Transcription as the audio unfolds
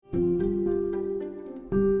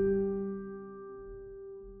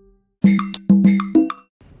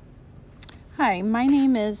Hi, my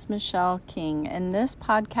name is Michelle King, and this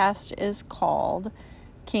podcast is called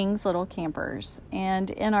King's Little Campers. And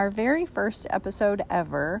in our very first episode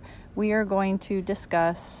ever, we are going to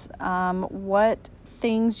discuss what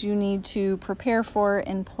things you need to prepare for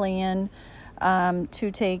and plan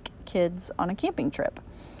to take kids on a camping trip.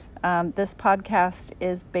 This podcast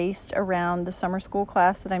is based around the summer school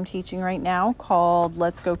class that I'm teaching right now called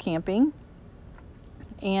Let's Go Camping.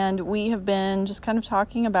 And we have been just kind of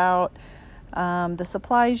talking about the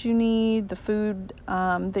supplies you need, the food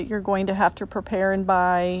that you're going to have to prepare and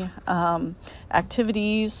buy,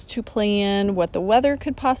 activities to plan, what the weather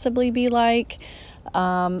could possibly be like,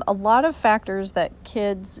 a lot of factors that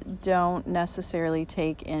kids don't necessarily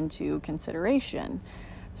take into consideration.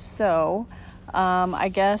 So I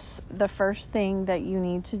guess the first thing that you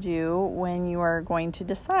need to do when you are going to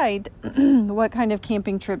decide what kind of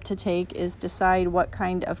camping trip to take is decide what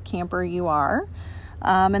kind of camper you are.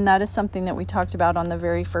 And that is something that we talked about on the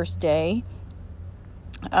very first day.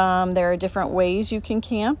 There are different ways you can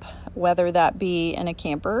camp, whether that be in a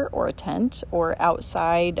camper or a tent or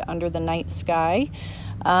outside under the night sky.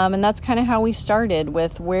 And that's kind of how we started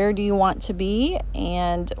with where do you want to be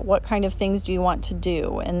and what kind of things do you want to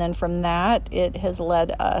do. And then from that, it has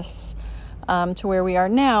led us to where we are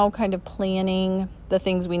now, kind of planning the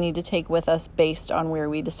things we need to take with us based on where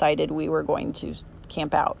we decided we were going to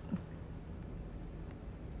camp out.